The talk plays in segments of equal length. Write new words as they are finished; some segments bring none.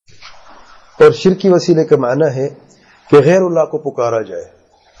اور شرکی وسیلے کا معنی ہے کہ غیر اللہ کو پکارا جائے،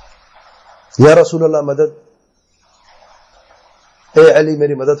 یا رسول اللہ مدد، اے علی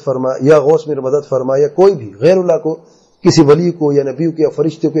میری مدد فرما، یا غوث میری مدد فرما، یا کوئی بھی غیر اللہ کو، کسی ولی کو یا نبی کو یا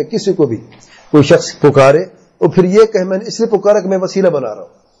فرشتے کو یا کسی کو بھی کوئی شخص پکارے اور پھر یہ کہ میں نے اس لیے پکارا کہ میں وسیلہ بنا رہا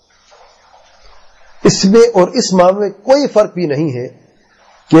ہوں، اس میں اور اس معاملے میں کوئی فرق بھی نہیں ہے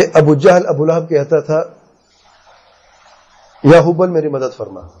کہ ابو جہل ابو لہب کہتا تھا یا حبل میری مدد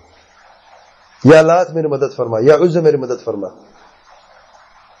فرما، یا لات میری مدد فرما، یا عزہ میری مدد فرما،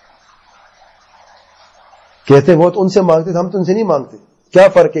 کہتے وہ تو ان سے مانگتے تھے، ہم تو ان سے نہیں مانگتے۔ کیا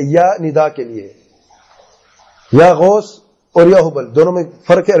فرق ہے؟ یا ندا کے لیے، یا غوث اور یا حبل دونوں میں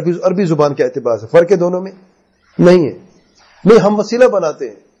فرق ہے، عربی زبان کے اعتبار سے فرق ہے دونوں میں نہیں ہے۔ نہیں، ہم وسیلہ بناتے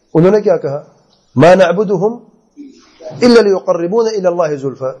ہیں۔ انہوں نے کیا کہا؟ ما نعبدهم الا ليقربونا الى الله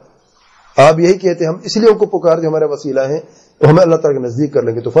زلفى، آپ یہی کہتے ہیں ہم اس لیے ان کو پکارتے ہمارا وسیلہ ہیں تو ہمیں اللہ تعالی کے نزدیک کر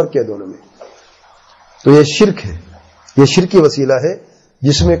لیں گے، تو فرق کیا ہے دونوں میں؟ تو یہ شرک ہے، یہ شرکی وسیلہ ہے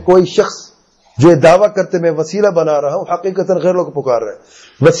جس میں کوئی شخص جو یہ دعویٰ کرتے میں وسیلہ بنا رہا ہوں حقیقتاً غیر لوگ کو پکار رہا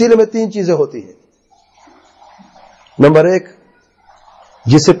ہے۔ وسیلے میں تین چیزیں ہوتی ہیں۔ نمبر ایک،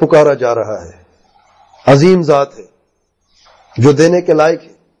 جسے پکارا جا رہا ہے عظیم ذات ہے، جو دینے کے لائق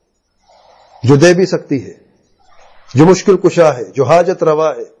ہے، جو دے بھی سکتی ہے، جو مشکل کشا ہے، جو حاجت روا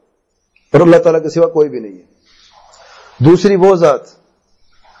ہے، اور اللہ تعالیٰ کے سوا کوئی بھی نہیں ہے۔ دوسری وہ ذات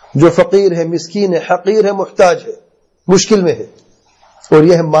جو فقیر ہے، مسکین ہے، حقیر ہے، محتاج ہے، مشکل میں ہے، اور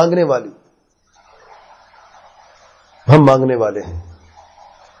یہ ہے مانگنے والی، ہم مانگنے والے ہیں،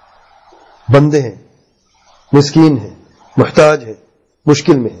 بندے ہیں، مسکین ہیں، محتاج ہیں،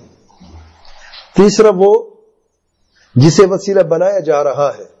 مشکل میں ہیں۔ تیسرا وہ جسے وسیلہ بنایا جا رہا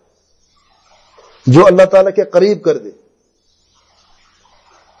ہے جو اللہ تعالیٰ کے قریب کر دے۔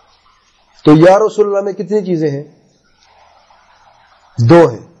 تو یا رسول اللہ میں کتنی چیزیں ہیں؟ دو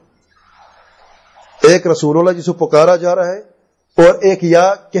ہیں، ایک رسول اللہ جسے پکارا جا رہا ہے، اور ایک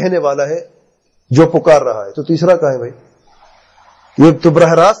یا کہنے والا ہے جو پکار رہا ہے۔ تو تیسرا کہاں ہے بھائی؟ یہ تو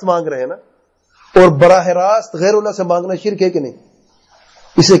براہ راست مانگ رہے ہیں نا، اور براہ راست غیر اللہ سے مانگنا شرک ہے کہ نہیں؟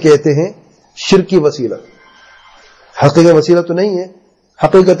 اسے کہتے ہیں شرکی وسیلہ۔ حقیقت وسیلہ تو نہیں ہے،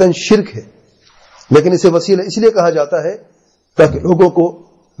 حقیقتاً شرک ہے، لیکن اسے وسیلہ اس لیے کہا جاتا ہے تاکہ لوگوں کو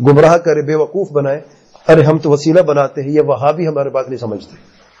گمراہ کرے، بے وقوف بنائے، ارے ہم تو وسیلہ بناتے ہیں، یہ وہابی ہماری بات نہیں سمجھتے۔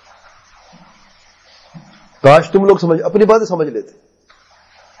 کاش تم لوگ اپنی باتیں سمجھ لیتے۔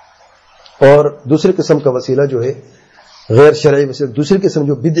 اور دوسری قسم کا وسیلہ جو ہے غیر شرعی وسیلہ، دوسری قسم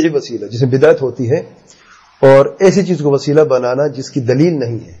جو بدعی وسیلہ جس میں بدعت ہوتی ہے، اور ایسی چیز کو وسیلہ بنانا جس کی دلیل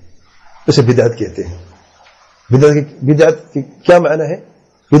نہیں ہے، اسے بدعت کہتے ہیں۔ بدعت کی کیا معنی ہے؟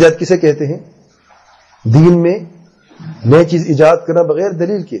 بدعت کسے کہتے ہیں؟ دین میں نئی چیز ایجاد کرنا بغیر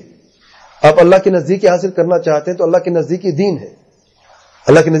دلیل کے۔ آپ اللہ کی نزدیکی حاصل کرنا چاہتے ہیں تو اللہ کے نزدیکی دین ہے،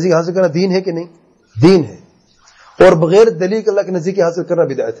 اللہ کے نزدیک حاصل کرنا دین ہے کہ نہیں؟ دین ہے۔ اور بغیر دلیل کے اللہ کے نزدیکی حاصل کرنا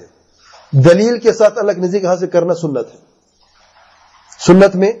بدعت ہے۔ دلیل کے ساتھ اللہ کے نزدیک حاصل کرنا سنت ہے۔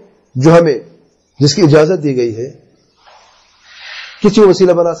 سنت میں جو ہمیں جس کی اجازت دی گئی ہے، کسی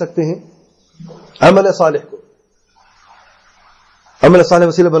وسیلہ بنا سکتے ہیں؟ عمل صالح کو، عمل صالح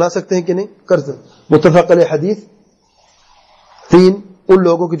وسیلہ بنا سکتے ہیں کہ نہیں؟ کر سکتے۔ متفق علیہ حدیث، تین ان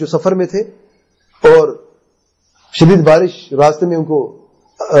لوگوں کے جو سفر میں تھے اور شدید بارش، راستے میں ان کو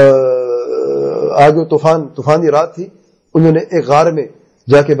آگے طوفانی رات تھی، انہوں نے ایک غار میں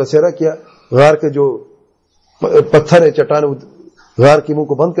جا کے بسیرا کیا۔ غار کے جو پتھر ہے، چٹان، غار کی منہ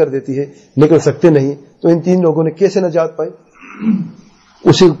کو بند کر دیتی ہے، نکل سکتے نہیں۔ تو ان تین لوگوں نے کیسے نجات پائی؟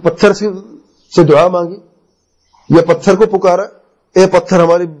 اسی پتھر سے دعا مانگی، یا پتھر کو پکارا، اے پتھر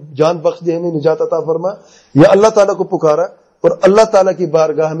ہماری جان بخش دے، ہمیں نجات عطا فرما، یا اللہ تعالیٰ کو پکارا اور اللہ تعالیٰ کی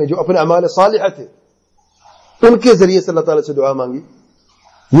بارگاہ میں جو اپنے اعمال صالحہ تھے ان کے ذریعے سے اللہ تعالیٰ سے دعا مانگی۔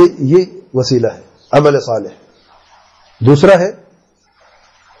 یہ وسیلہ ہے، عمل صالح۔ دوسرا ہے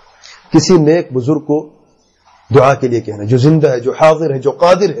کسی نیک بزرگ کو دعا کے لیے کہنا، جو زندہ ہے، جو حاضر ہے، جو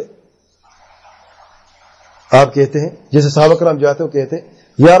قادر ہے۔ آپ کہتے ہیں جیسے صحابہ کرام جاتے ہیں، کہتے ہیں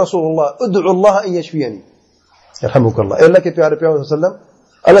یا رسول اللہ ادعو اللہ ان یشفینی یرحمک اللہ، اے اللہ کے پیارے پیغمبر صلی اللہ علیہ وسلم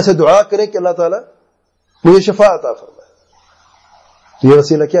اللہ سے دعا کریں کہ اللہ تعالیٰ مجھے شفا عطا فرمائے۔ تو یہ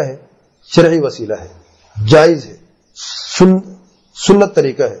وسیلہ کیا ہے؟ شرعی وسیلہ ہے، جائز ہے، سنت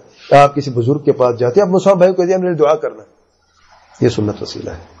طریقہ ہے۔ آپ کسی بزرگ کے پاس جاتے ہیں، آپ مسلمان بھائی کو کہتے ہیں میرے دعا کرنا، یہ سنت وسیلہ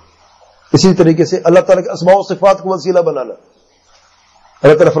ہے۔ اسی طریقے سے اللہ تعالیٰ کے اسماء و صفات کو وسیلہ بنانا،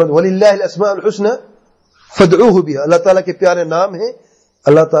 اللہ تعالیٰ فرماتا ہے وَلِلَّهِ الْأَسْمَاءُ الْحُسْنَى فَادْعُوهُ بِهَا، اللہ تعالیٰ کے پیارے نام ہیں،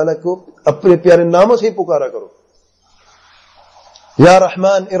 اللہ تعالیٰ کو اپنے پیارے ناموں سے ہی پکارا کرو۔ یا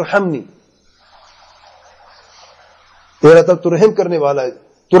رحمان ارحمنی، اللہ تعالیٰ تو رحم کرنے والا ہے،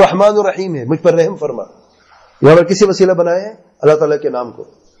 تو رحمان و رحیم ہے، مجھ پر رحم فرما۔ یہاں پر کسی وسیلہ بنائے ہیں اللہ تعالیٰ کے نام کو۔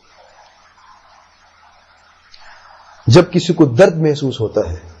 جب کسی کو درد محسوس ہوتا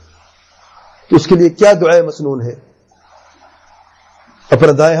ہے تو اس کے لیے کیا دعائیں مسنون ہے؟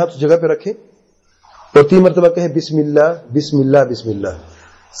 اپنا دائیں ہاتھ اس جگہ پہ رکھیں اور 3 مرتبہ کہیں بسم اللہ بسم اللہ بسم اللہ.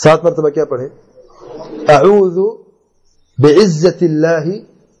 7 مرتبہ کیا پڑھے؟ اعوذ بعزت اللہ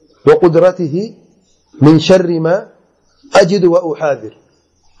وقدرته من شر ما اجد واحاذر.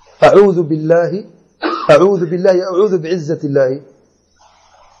 اعوذ باللہ اعوذ باللہ اعوذ بعزت اللہ.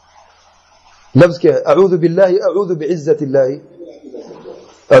 لفظ کیا ہے؟ اعوذ باللہ اعوذ بعزت اللہ.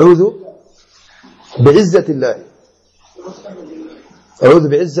 اعوذ بعزت اللہ اعوذ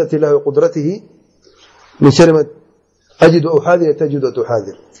بعزت اللہ وقدرته من شر ما اجد واحاذر تجد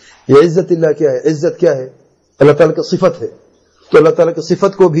وتحاذر. یہ عزت اللہ کیا ہے؟ عزت کیا ہے؟ اللہ تعالیٰ کی صفت ہے. تو اللہ تعالیٰ کی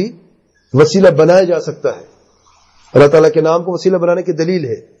صفت کو بھی وسیلہ بنایا جا سکتا ہے. اللہ تعالیٰ کے نام کو وسیلہ بنانے کی دلیل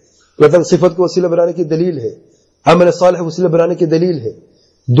ہے, اللہ تعالیٰ کی صفت کو وسیلہ بنانے کی دلیل ہے, عمل صالح وسیلہ بنانے کی دلیل ہے,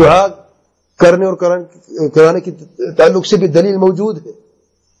 دعا کرنے اور کرانے کے تعلق سے بھی دلیل موجود ہے.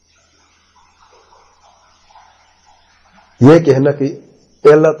 یہ کہنا کہ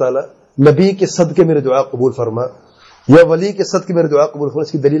اے اللہ تعالیٰ نبی کے صدقے میرے دعا قبول فرما یا ولی کے صدقے میرے دعا قبول فرما,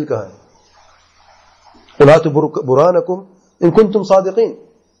 اس کی دلیل کہاں ہے؟ اُلَاتُ بُرْهَانَكُمْ ان کنتم صادقین.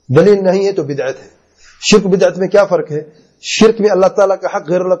 دلیل نہیں ہے تو بدعت ہے. شرک بدعت میں کیا فرق ہے؟ شرک میں اللہ تعالیٰ کا حق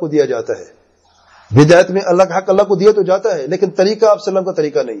غیر اللہ کو دیا جاتا ہے, بدعت میں اللہ کا حق اللہ کو دیا تو جاتا ہے لیکن طریقہ آپ صلی اللہ علیہ وسلم کا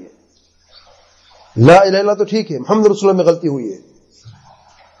طریقہ نہیں ہے. لا الہ الا اللہ تو ٹھیک ہے, محمد رسول اللہ میں غلطی ہوئی ہے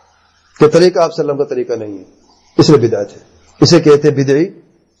کہ طریقہ آپ صلی اللہ علیہ وسلم کا طریقہ نہیں ہے, اس لیے بدعت ہے. اسے کہتے ہیں بدعی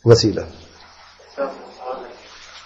وسیلہ.